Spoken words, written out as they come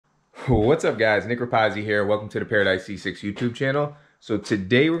What's up, guys? Nick Rapazzi here. Welcome to the Paradise C6 YouTube channel. So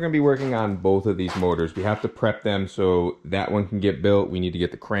today we're going to be working on both of these motors. We have to prep them so that one can get built. We need to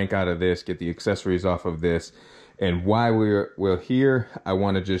get the crank out of this, get the accessories off of this. And why we're here, I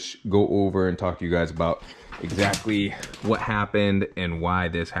want to just go over and talk to you guys about exactly what happened and why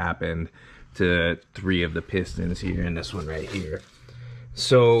this happened to three of the pistons here and this one right here.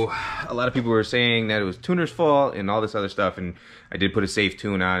 So a lot of people were saying that it was tuner's fault and all this other stuff, and I did put a safe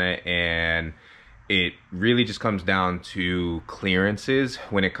tune on it, and it really just comes down to clearances.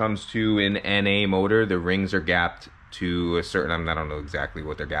 When it comes to an NA motor, the rings are gapped to a certain, I don't know exactly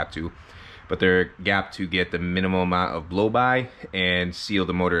what they're gapped to, but they're gapped to get the minimal amount of blow by and seal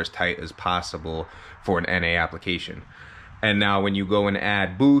the motor as tight as possible for an NA application. And now when you go and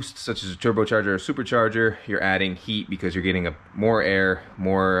add boost, such as a turbocharger or supercharger, you're adding heat because you're getting more air,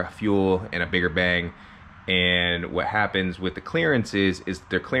 more fuel, and a bigger bang. And what happens with the clearances is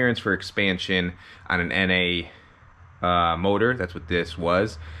their clearance for expansion on an NA motor, that's what this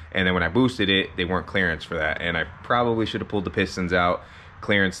was. And then when I boosted it, they weren't clearance for that. And I probably should have pulled the pistons out,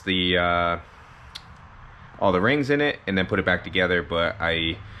 clearance the all the rings in it, and then put it back together. But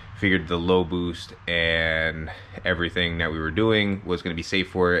I figured the low boost and everything that we were doing was going to be safe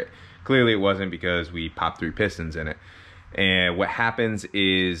for it. Clearly it wasn't, because we popped 3 pistons in it. And what happens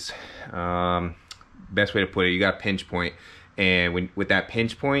is, best way to put it, you got a pinch point, and with that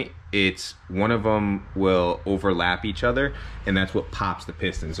pinch point, it's one of them will overlap each other, and that's what pops the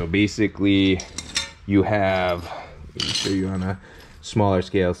piston. So basically you have, let me show you on a smaller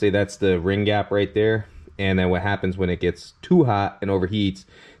scale, say that's the ring gap right there, and then what happens when it gets too hot and overheats,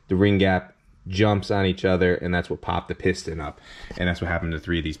 the ring gap jumps on each other, and that's what popped the piston up. And that's what happened to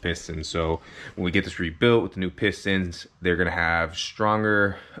 3 of these pistons. So when we get this rebuilt with the new pistons, they're gonna have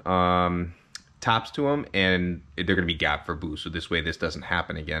stronger tops to them, and they're gonna be gapped for boost. So this way this doesn't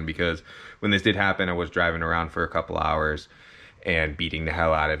happen again, because when this did happen, I was driving around for a couple hours and beating the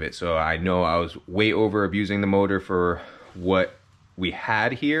hell out of it. So I know I was way over abusing the motor for what we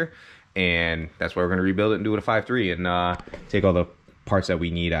had here, and that's why we're gonna rebuild it and do it a 5.3 and take all the parts that we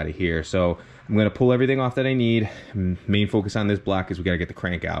need out of here. So I'm going to pull everything off that I need. Main focus on this block is we got to get the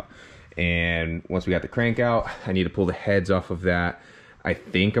crank out, and once we got the crank out, I need to pull the heads off of that. I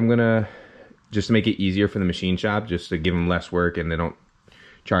think I'm gonna, just to make it easier for the machine shop, just to give them less work and they don't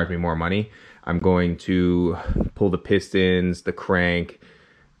charge me more money, I'm going to pull the pistons, the crank,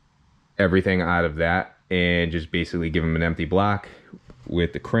 everything out of that, and just basically give them an empty block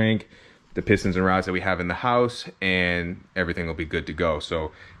with the crank, the pistons and rods that we have in the house, and everything will be good to go.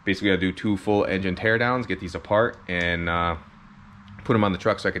 So basically I do 2 full engine teardowns, get these apart, and put them on the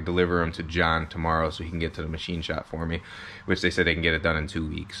truck so I can deliver them to John tomorrow so he can get to the machine shop for me, which they said they can get it done in 2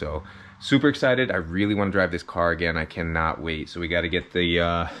 weeks. So super excited. I really want to drive this car again. I cannot wait. So we got to get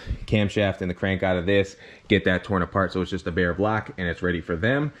the camshaft and the crank out of this, get that torn apart so it's just a bare block and it's ready for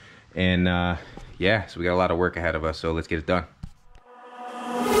them. And yeah, so we got a lot of work ahead of us, so let's get it done.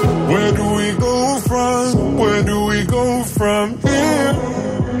 Where do we go from? Where do we go from here?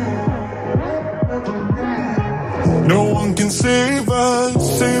 No one can save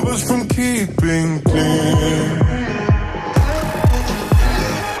us from keeping clear.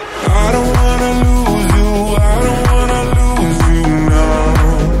 I don't wanna lose you, I don't wanna lose you now.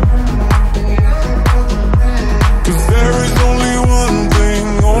 'Cause there is only one thing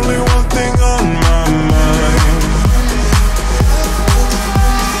on my mind.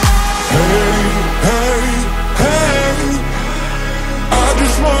 I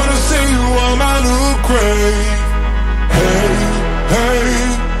just wanna see you on my new grave.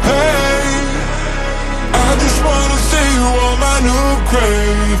 I just wanna see you on my new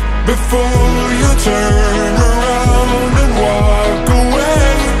grave before you turn around and walk away.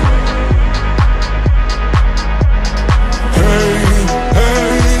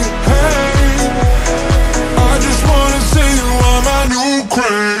 I just wanna see you on my new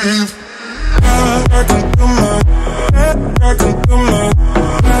grave. I can do my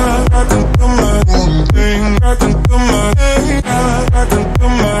own thing. I can do my own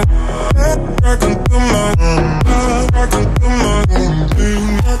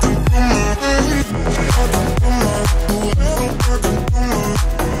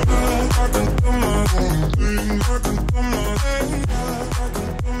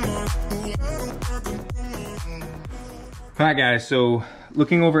Alright guys, so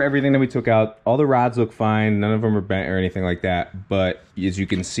looking over everything that we took out, all the rods look fine, none of them are bent or anything like that, but as you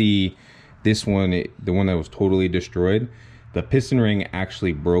can see, this one, the one that was totally destroyed, the piston ring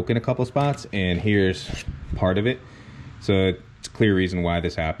actually broke in a couple spots, and here's part of it. So it's a clear reason why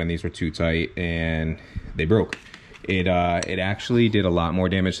this happened. These were too tight and they broke. It actually did a lot more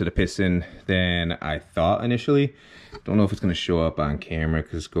damage to the piston than I thought initially. Don't know if it's going to show up on camera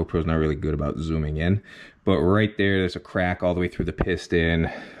because GoPro's not really good about zooming in. But right there's a crack all the way through the piston.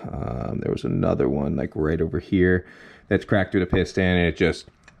 There was another one like right over here that's cracked through the piston, and it just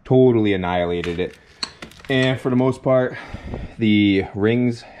totally annihilated it. And for the most part, the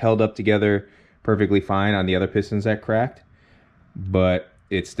rings held up together perfectly fine on the other pistons that cracked, but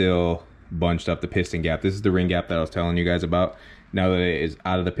it still bunched up the piston gap. This is the ring gap that I was telling you guys about. Now that it is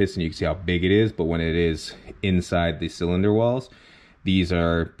out of the piston, you can see how big it is, but when it is inside the cylinder walls, these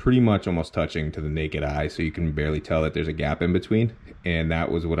are pretty much almost touching to the naked eye, so you can barely tell that there's a gap in between. And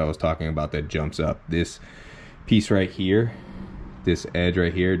that was what I was talking about that jumps up. This piece right here, this edge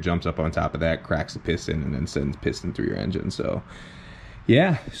right here, jumps up on top of that, cracks the piston, and then sends piston through your engine. So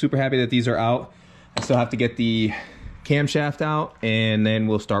yeah, super happy that these are out. I still have to get the camshaft out, and then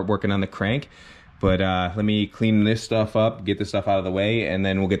we'll start working on the crank. But let me clean this stuff up, get this stuff out of the way, and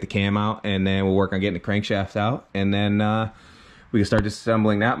then we'll get the cam out, and then we'll work on getting the crankshaft out, and then we can start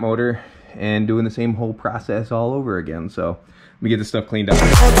disassembling that motor and doing the same whole process all over again. So let me get this stuff cleaned up.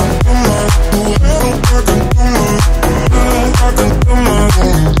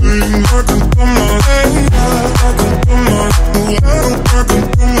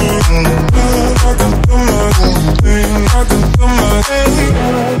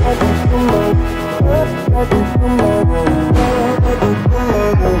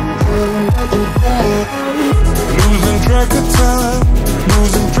 Losing track of time,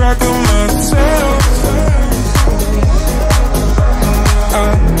 losing track of myself. I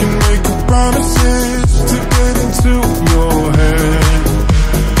can make promises to get into your head.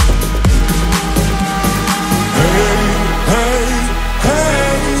 Hey, hey,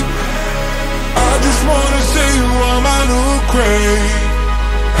 hey, I just wanna see you on my new crate.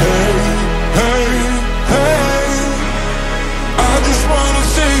 Hey, hey, hey, I just wanna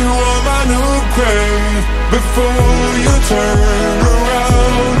see you on my new crate before you turn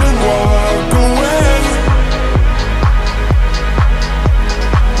around and walk away.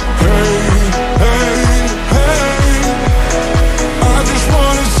 Hey, hey, hey, I just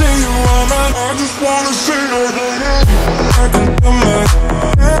wanna see you on my, I just wanna see you. I can do my,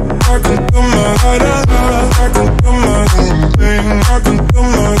 I can do my, I can do my thing. I can do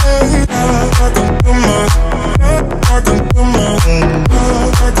my, I can do my, I can do my, I can do my thing. I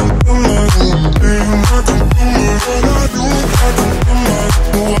can do my, I do, I can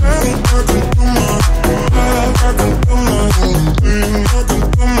do my, I can do my, I can do my thing. I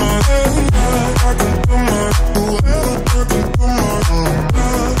can do my, I can do my,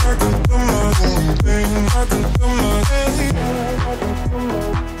 I can do my, I can do my thing. I can do my, I can do my.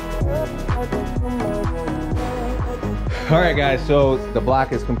 All right, guys, so the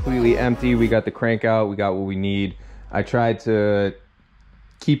block is completely empty. We got the crank out, we got what we need. I tried to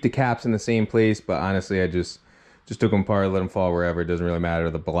keep the caps in the same place, but honestly, I just took them apart, let them fall wherever. It doesn't really matter.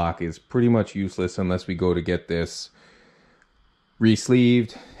 The block is pretty much useless unless we go to get this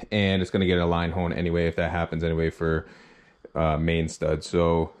re-sleeved, and it's going to get a line hone anyway if that happens anyway for main stud.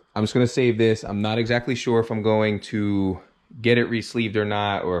 So I'm just going to save this. I'm not exactly sure if I'm going to get it re-sleeved or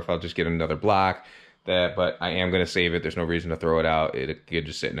not, or if I'll just get another block. But I am going to save it. There's no reason to throw it out. It could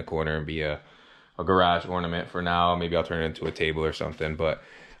just sit in the corner and be a garage ornament for now. Maybe I'll turn it into a table or something. But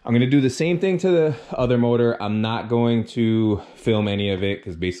I'm going to do the same thing to the other motor. I'm not going to film any of it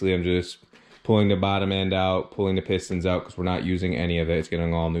because basically I'm just pulling the bottom end out, pulling the pistons out because we're not using any of it. It's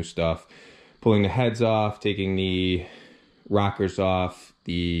getting all new stuff. Pulling the heads off, taking the rockers off,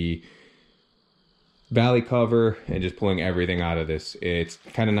 the valley cover, and just pulling everything out of this. It's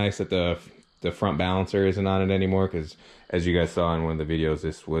kind of nice that the front balancer isn't on it anymore because, as you guys saw in one of the videos,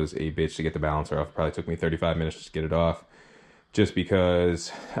 this was a bitch to get the balancer off. It probably took me 35 minutes just to get it off, just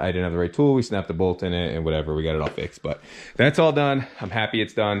because I didn't have the right tool. We snapped the bolt in it and whatever, we got it all fixed. But that's all done. I'm happy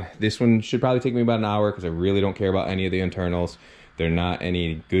it's done. This one should probably take me about an hour because I really don't care about any of the internals. They're not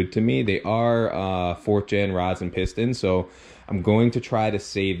any good to me. They are 4th gen rods and pistons, so I'm going to try to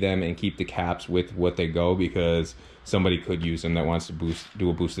save them and keep the caps with what they go because somebody could use them that wants to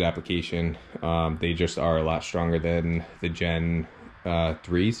do a boosted application. They just are a lot stronger than the Gen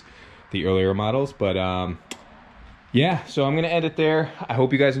 3s, the earlier models. But yeah, so I'm gonna end it there. I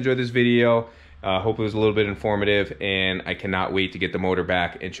hope you guys enjoyed this video. Hope it was a little bit informative, and I cannot wait to get the motor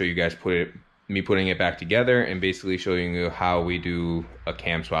back and show you guys me putting it back together and basically showing you how we do a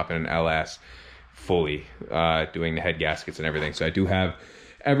cam swap in an LS fully, doing the head gaskets and everything. So I do have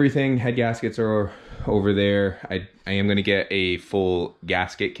everything. Head gaskets are over there. I am going to get a full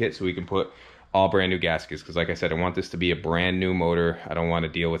gasket kit so we can put all brand new gaskets because, like I said, I want this to be a brand new motor. I don't want to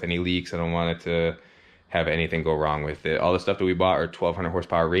deal with any leaks. I don't want it to have anything go wrong with it. All the stuff that we bought are 1200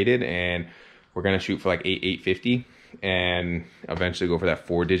 horsepower rated, and we're gonna shoot for like 850 and eventually go for that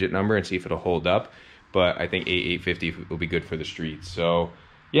 4-digit number and see if it'll hold up. But I think 850 will be good for the streets. So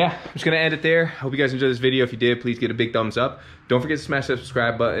yeah, I'm just gonna end it there. Hope you guys enjoyed this video. If you did, please get a big thumbs up. Don't forget to smash that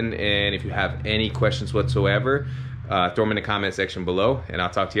subscribe button, and if you have any questions whatsoever, throw them in the comment section below, and I'll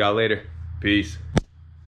talk to y'all later. Peace.